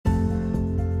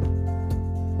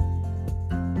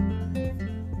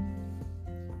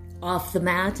Off the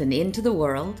mat and into the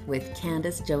world with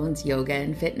Candace Jones Yoga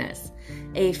and Fitness,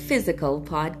 a physical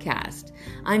podcast.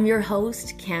 I'm your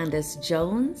host, Candace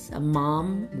Jones, a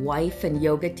mom, wife, and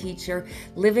yoga teacher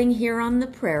living here on the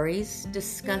prairies,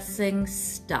 discussing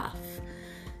stuff.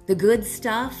 The good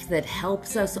stuff that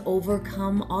helps us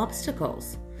overcome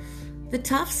obstacles. The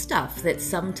tough stuff that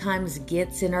sometimes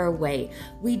gets in our way.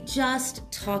 We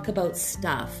just talk about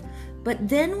stuff, but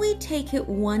then we take it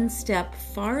one step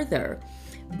farther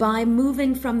by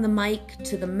moving from the mic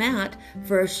to the mat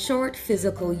for a short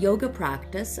physical yoga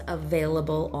practice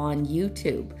available on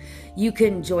YouTube. You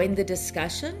can join the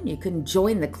discussion, you can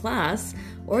join the class,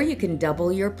 or you can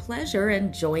double your pleasure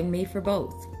and join me for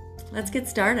both. Let's get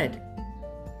started.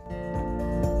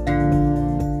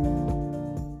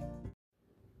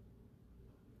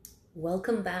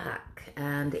 Welcome back,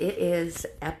 and it is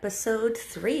episode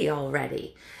 3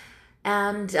 already.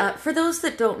 And for those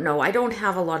that don't know, I don't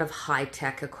have a lot of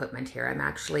high-tech equipment here. I'm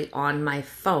actually on my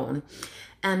phone.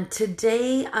 And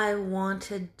today I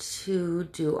wanted to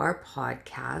do our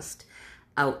podcast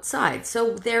outside.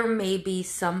 So there may be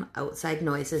some outside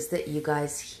noises that you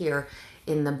guys hear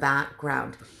in the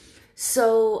background.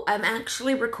 So I'm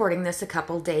actually recording this a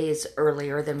couple days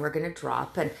earlier than we're going to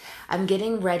drop. And I'm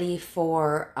getting ready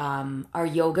for our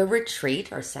yoga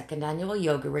retreat, our second annual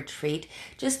yoga retreat,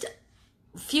 just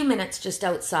a few minutes just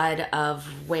outside of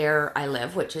where I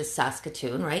live, which is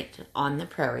Saskatoon, right on the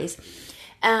prairies.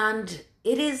 And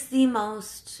it is the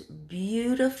most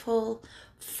beautiful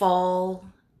fall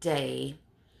day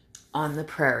on the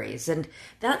prairies. And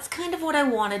that's kind of what I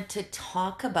wanted to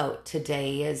talk about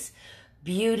today, is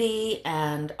beauty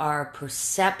and our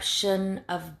perception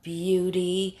of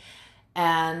beauty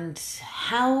and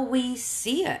how we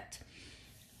see it.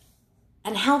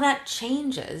 And how that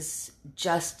changes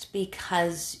just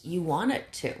because you want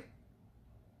it to.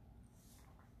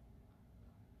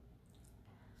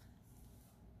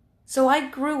 So I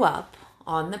grew up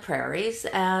on the prairies,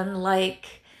 and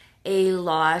like a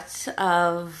lot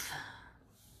of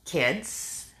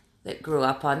kids that grew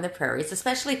up on the prairies,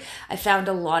 especially I found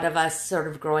a lot of us sort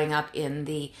of growing up in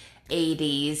the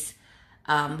 80s,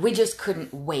 we just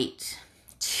couldn't wait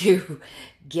to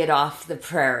get off the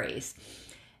prairies.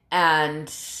 And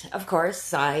of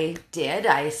course I did.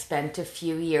 I spent a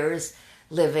few years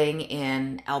living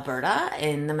in Alberta,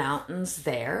 in the mountains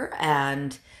there.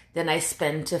 And then I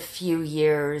spent a few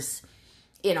years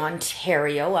in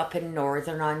Ontario, up in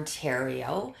northern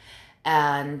Ontario.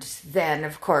 And then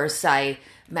of course I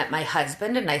met my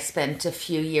husband and I spent a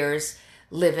few years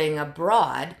living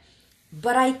abroad.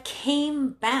 But I came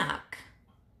back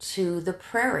to the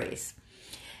prairies.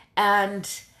 And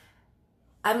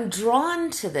I'm drawn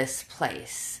to this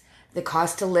place. The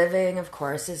cost of living, of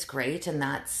course, is great, and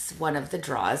that's one of the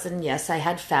draws. And yes, I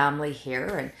had family here,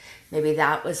 and maybe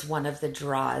that was one of the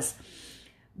draws.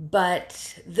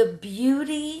 But the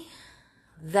beauty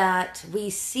that we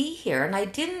see here, and I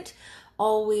didn't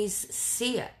always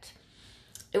see it.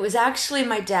 It was actually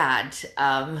my dad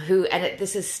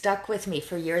this has stuck with me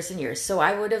for years and years. So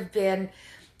I would have been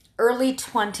early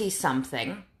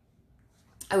 20-something.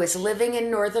 I was living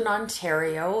in northern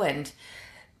Ontario, and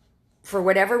for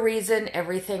whatever reason,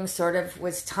 everything sort of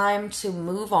was time to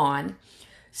move on.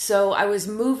 So I was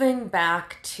moving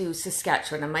back to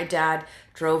Saskatchewan, and my dad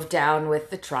drove down with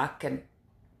the truck and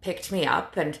picked me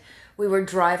up, and we were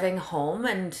driving home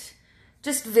and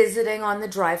just visiting on the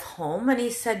drive home. And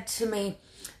he said to me,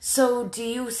 "So do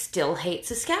you still hate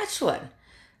Saskatchewan?"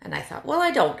 And I thought, well,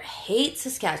 I don't hate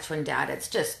Saskatchewan, Dad. It's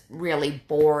just really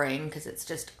boring because it's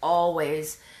just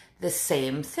always the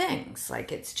same things.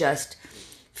 Like it's just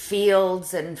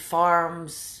fields and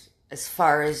farms as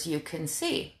far as you can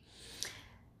see.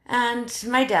 And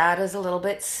my dad is a little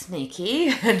bit sneaky.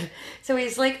 And so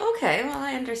he's like, okay, well,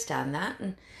 I understand that.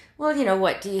 And well,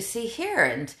 what do you see here?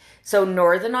 And so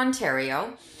northern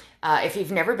Ontario, if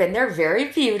you've never been there, very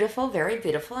beautiful, very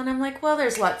beautiful. And I'm like, well,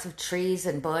 there's lots of trees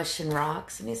and bush and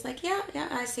rocks. And he's like, yeah,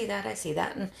 I see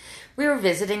that. And we were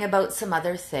visiting about some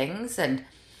other things. And,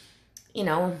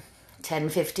 10,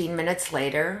 15 minutes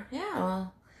later, yeah,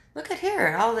 well, look at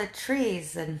here, all the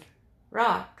trees and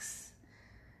rocks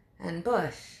and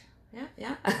bush.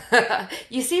 Yeah.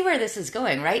 You see where this is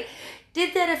going, right?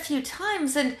 Did that a few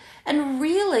times. And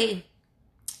really,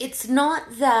 it's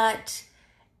not that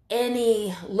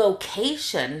any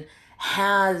location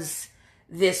has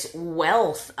this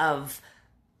wealth of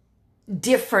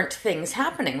different things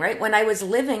happening, right? When I was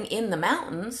living in the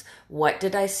mountains, what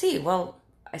did I see? Well,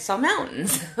 I saw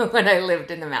mountains when I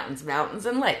lived in the mountains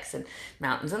and lakes and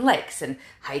mountains and lakes and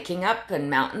hiking up and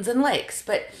mountains and lakes.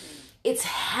 But It's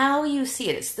how you see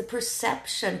it. It's the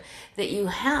perception that you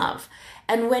have.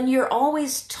 And when you're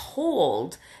always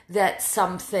told that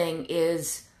something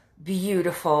is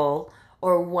beautiful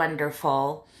or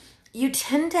wonderful, you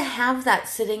tend to have that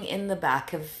sitting in the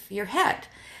back of your head.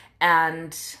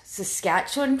 And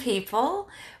Saskatchewan people,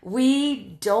 we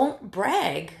don't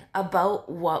brag about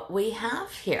what we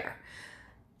have here.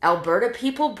 Alberta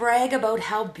people brag about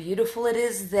how beautiful it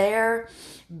is there.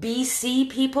 BC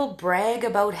people brag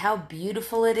about how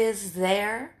beautiful it is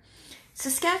there.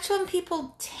 Saskatchewan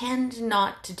people tend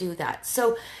not to do that.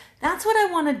 So that's what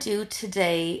I want to do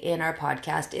today in our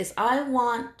podcast is I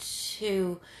want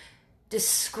to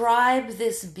describe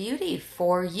this beauty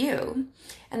for you.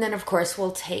 And then, of course,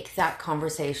 we'll take that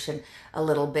conversation a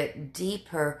little bit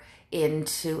deeper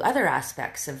into other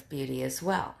aspects of beauty as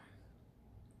well.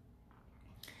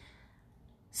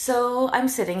 So I'm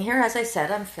sitting here, as I said,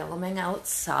 I'm filming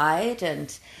outside,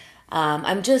 and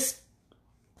I'm just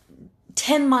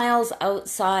 10 miles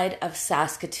outside of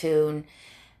Saskatoon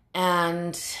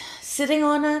and sitting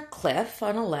on a cliff,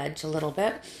 on a ledge a little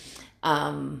bit.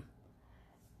 And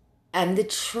the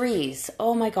trees,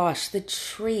 oh my gosh, the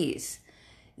trees,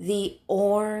 the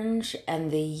orange and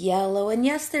the yellow, and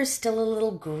yes, there's still a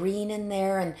little green in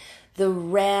there, and the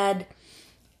red,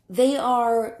 they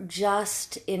are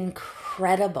just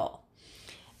incredible.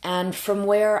 And from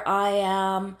where I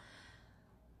am,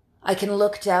 I can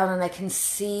look down and I can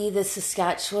see the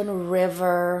Saskatchewan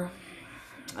River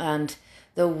and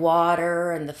the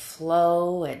water and the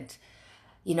flow and,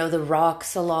 you know, the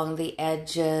rocks along the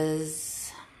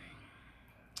edges.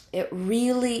 It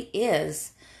really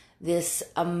is this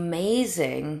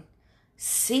amazing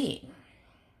scene.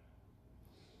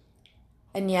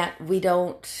 And yet we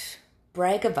don't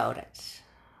brag about it.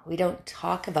 We don't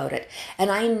talk about it. And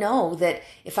I know that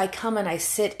if I come and I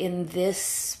sit in this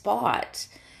spot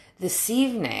this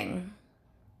evening,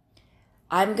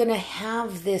 I'm going to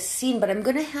have this scene, but I'm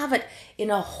going to have it in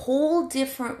a whole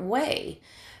different way,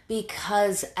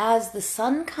 because as the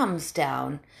sun comes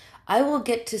down, I will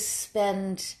get to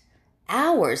spend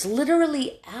hours,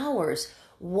 literally hours,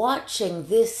 watching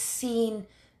this scene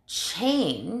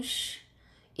change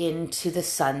into the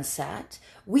sunset.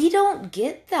 We don't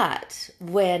get that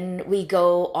when we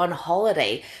go on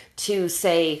holiday to,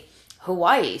 say,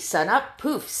 Hawaii, sun up,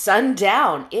 poof, sun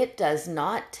down. It does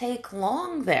not take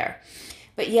long there.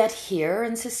 But yet here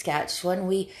in Saskatchewan,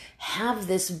 we have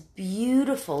this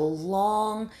beautiful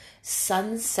long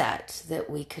sunset that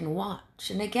we can watch.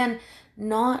 And again,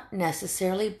 not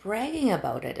necessarily bragging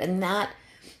about it. And that,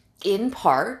 in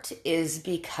part, is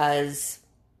because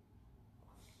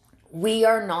we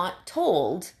are not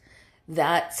told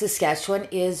that Saskatchewan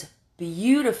is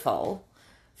beautiful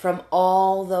from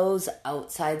all those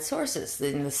outside sources,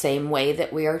 in the same way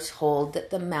that we are told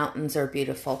that the mountains are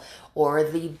beautiful, or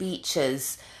the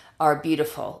beaches are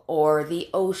beautiful, or the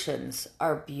oceans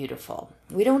are beautiful.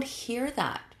 We don't hear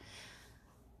that.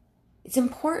 It's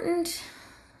important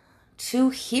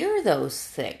to hear those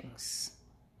things.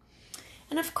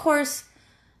 And of course,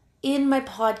 in my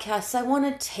podcasts, I want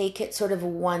to take it sort of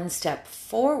one step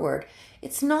forward.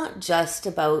 It's not just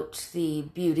about the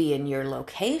beauty in your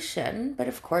location, but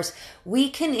of course,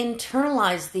 we can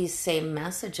internalize these same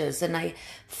messages, and I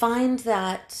find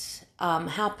that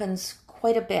happens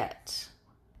quite a bit.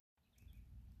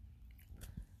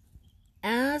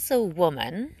 As a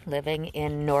woman living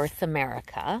in North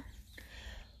America,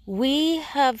 we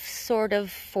have sort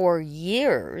of for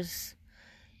years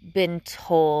been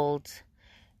told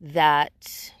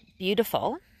that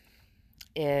beautiful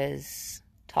is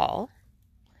tall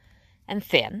and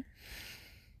thin,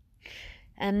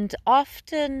 and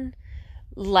often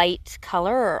light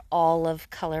color or olive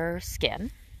color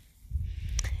skin.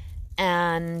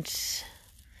 And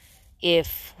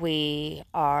if we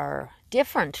are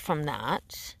different from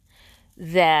that,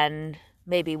 then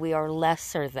maybe we are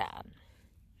lesser than.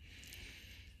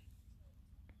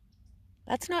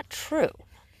 That's not true.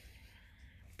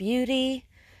 Beauty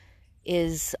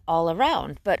is all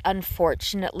around, but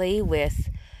unfortunately, with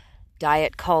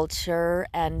diet culture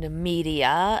and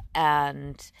media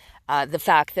and the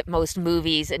fact that most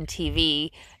movies and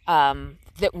TV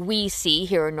that we see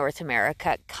here in North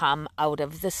America come out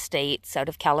of the States, out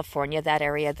of California, that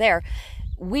area there,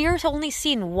 we're only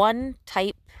seeing one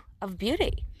type of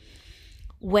beauty,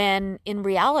 when in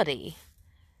reality,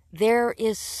 there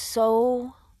is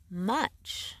so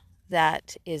much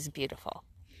that is beautiful.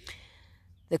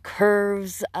 The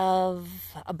curves of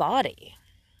a body,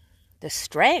 the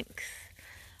strength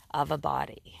of a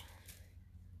body,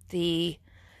 the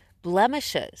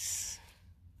blemishes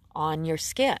on your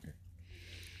skin.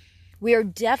 we are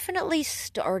definitely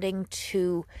starting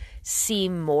to see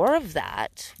more of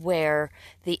that, where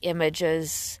the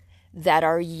images that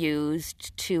are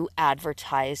used to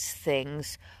advertise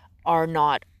things are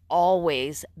not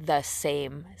always the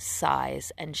same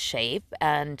size and shape.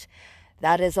 And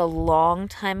that is a long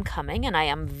time coming. And I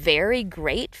am very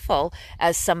grateful,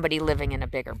 as somebody living in a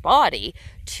bigger body,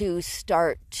 to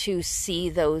start to see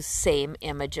those same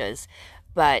images.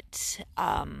 But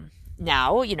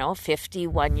now,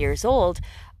 51 years old,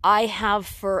 I have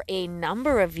for a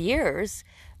number of years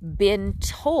been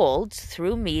told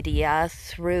through media,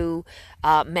 through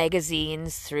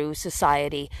magazines, through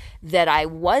society, that I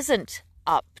wasn't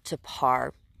up to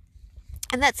par.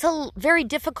 And that's a very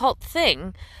difficult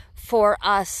thing for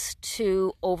us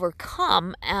to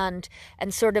overcome and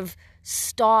sort of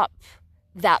stop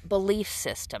that belief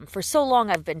system. For so long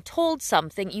I've been told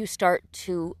something, you start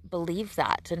to believe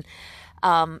that. And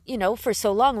for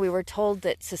so long we were told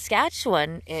that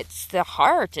Saskatchewan, it's the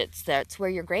heart, that's where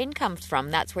your grain comes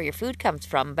from, that's where your food comes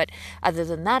from. But other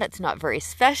than that, it's not very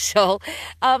special.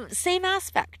 Same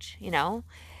aspect,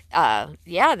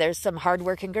 there's some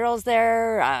hardworking girls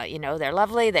there. They're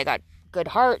lovely. They got good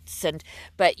hearts.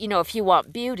 But if you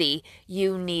want beauty,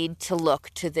 you need to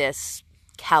look to this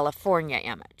California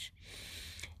image.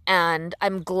 And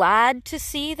I'm glad to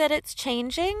see that it's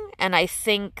changing. And I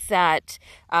think that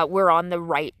we're on the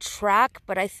right track.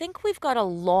 But I think we've got a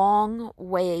long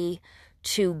way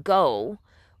to go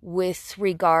with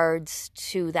regards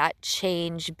to that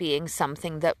change being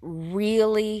something that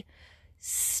really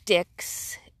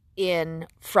sticks in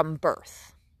from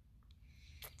birth.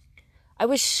 I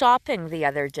was shopping the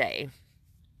other day,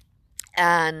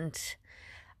 and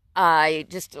I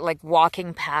just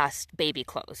walking past baby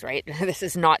clothes, right? This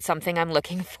is not something I'm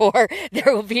looking for.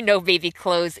 There will be no baby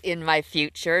clothes in my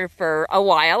future for a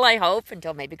while, I hope,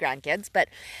 until maybe grandkids. But,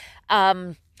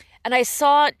 and I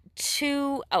saw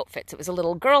two outfits. It was a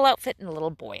little girl outfit and a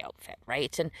little boy outfit,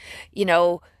 right? And,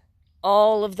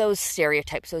 all of those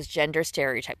stereotypes, those gender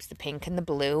stereotypes, the pink and the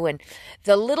blue. And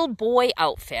the little boy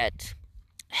outfit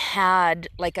had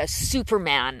a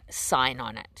Superman sign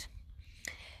on it.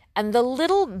 And the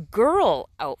little girl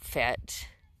outfit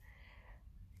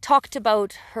talked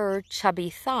about her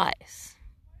chubby thighs.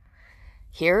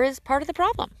 Here is part of the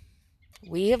problem.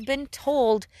 We have been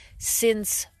told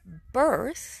since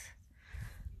birth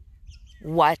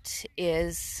what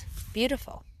is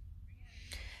beautiful.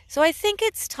 So I think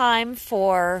it's time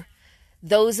for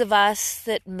those of us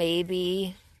that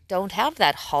maybe don't have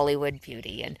that Hollywood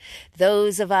beauty, and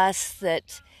those of us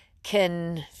that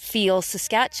can feel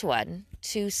Saskatchewan,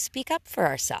 to speak up for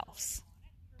ourselves.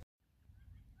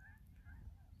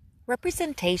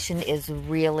 Representation is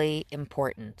really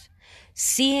important.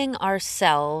 Seeing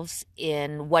ourselves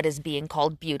in what is being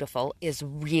called beautiful is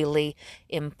really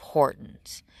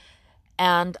important.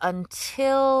 And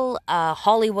until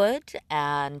Hollywood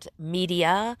and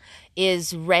media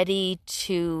is ready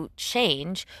to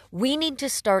change, we need to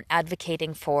start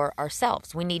advocating for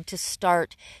ourselves. We need to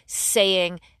start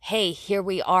saying, hey, here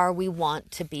we are, we want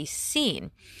to be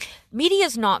seen. Media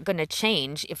is not going to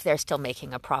change if they're still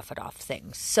making a profit off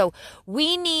things. So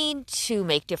we need to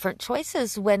make different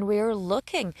choices when we're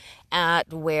looking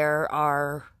at where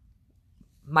our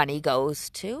money goes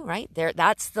to, right?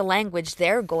 That's the language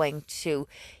they're going to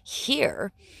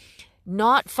hear.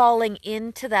 Not falling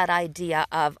into that idea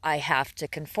of I have to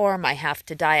conform, I have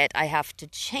to diet, I have to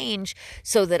change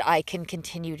so that I can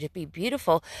continue to be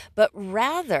beautiful, but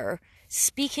rather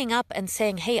speaking up and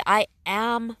saying, hey, I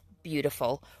am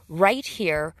beautiful right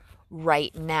here,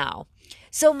 right now.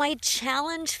 So my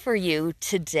challenge for you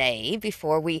today,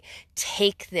 before we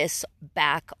take this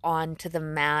back onto the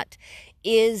mat,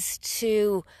 is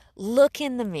to look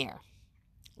in the mirror,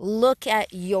 look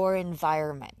at your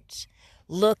environment,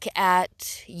 look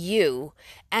at you,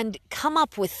 and come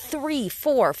up with 3,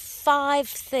 4, 5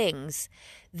 things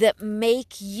that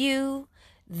make you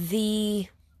the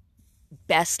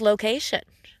best location,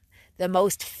 the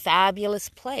most fabulous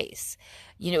place.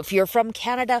 If you're from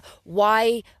Canada,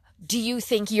 why do you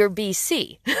think you're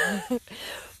BC?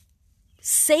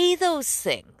 Say those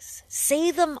things. Say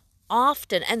them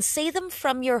often, and say them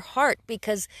from your heart,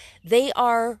 because they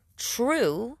are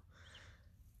true,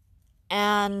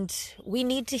 and we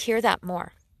need to hear that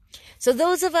more. So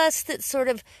those of us that sort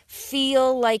of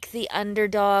feel like the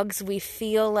underdogs, we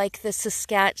feel like the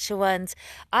Saskatchewans,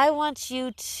 I want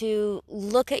you to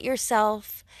look at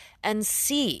yourself and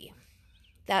see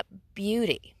that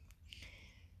beauty.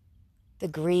 The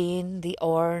green, the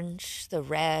orange, the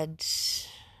red,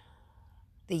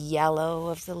 the yellow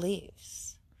of the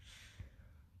leaves,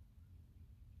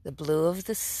 the blue of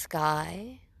the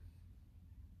sky,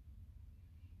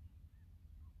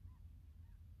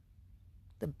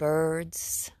 the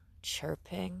birds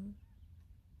chirping,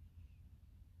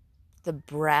 the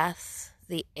breath,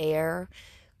 the air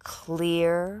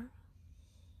clear,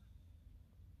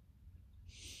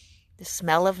 the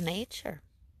smell of nature.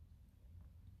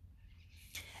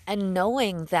 And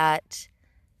knowing that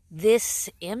this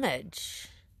image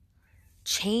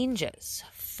changes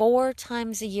 4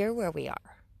 times a year where we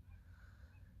are.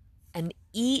 And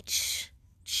each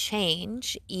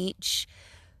change, each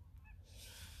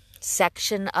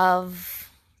section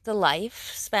of the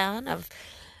lifespan of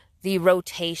the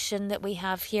rotation that we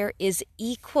have here is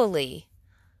equally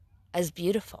as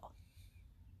beautiful.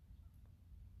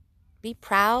 Be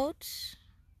proud.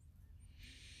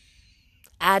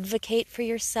 Advocate for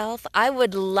yourself. I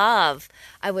would love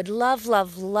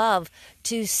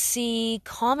to see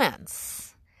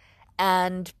comments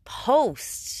and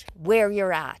posts where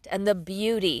you're at and the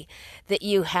beauty that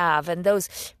you have and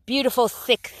those beautiful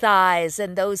thick thighs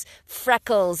and those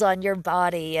freckles on your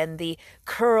body and the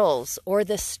curls or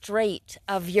the straight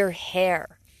of your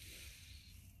hair.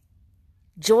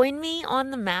 Join me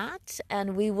on the mat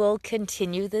and we will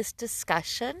continue this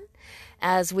discussion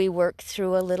as we work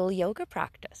through a little yoga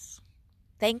practice.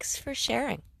 Thanks for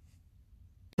sharing.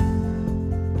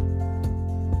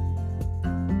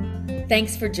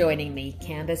 Thanks for joining me,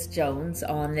 Candace Jones,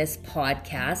 on this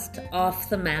podcast, Off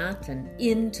the Mat and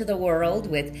Into the World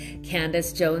with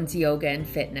Candace Jones Yoga and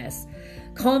Fitness.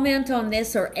 Comment on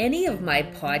this or any of my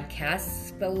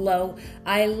podcasts below.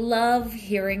 I love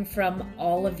hearing from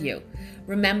all of you.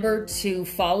 Remember to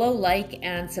follow, like,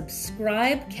 and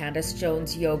subscribe Candace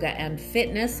Jones Yoga and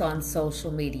Fitness on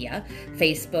social media,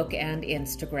 Facebook and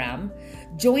Instagram.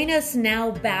 Join us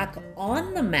now back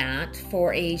on the mat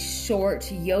for a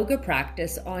short yoga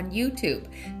practice on YouTube,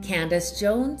 Candace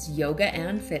Jones Yoga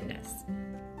and Fitness.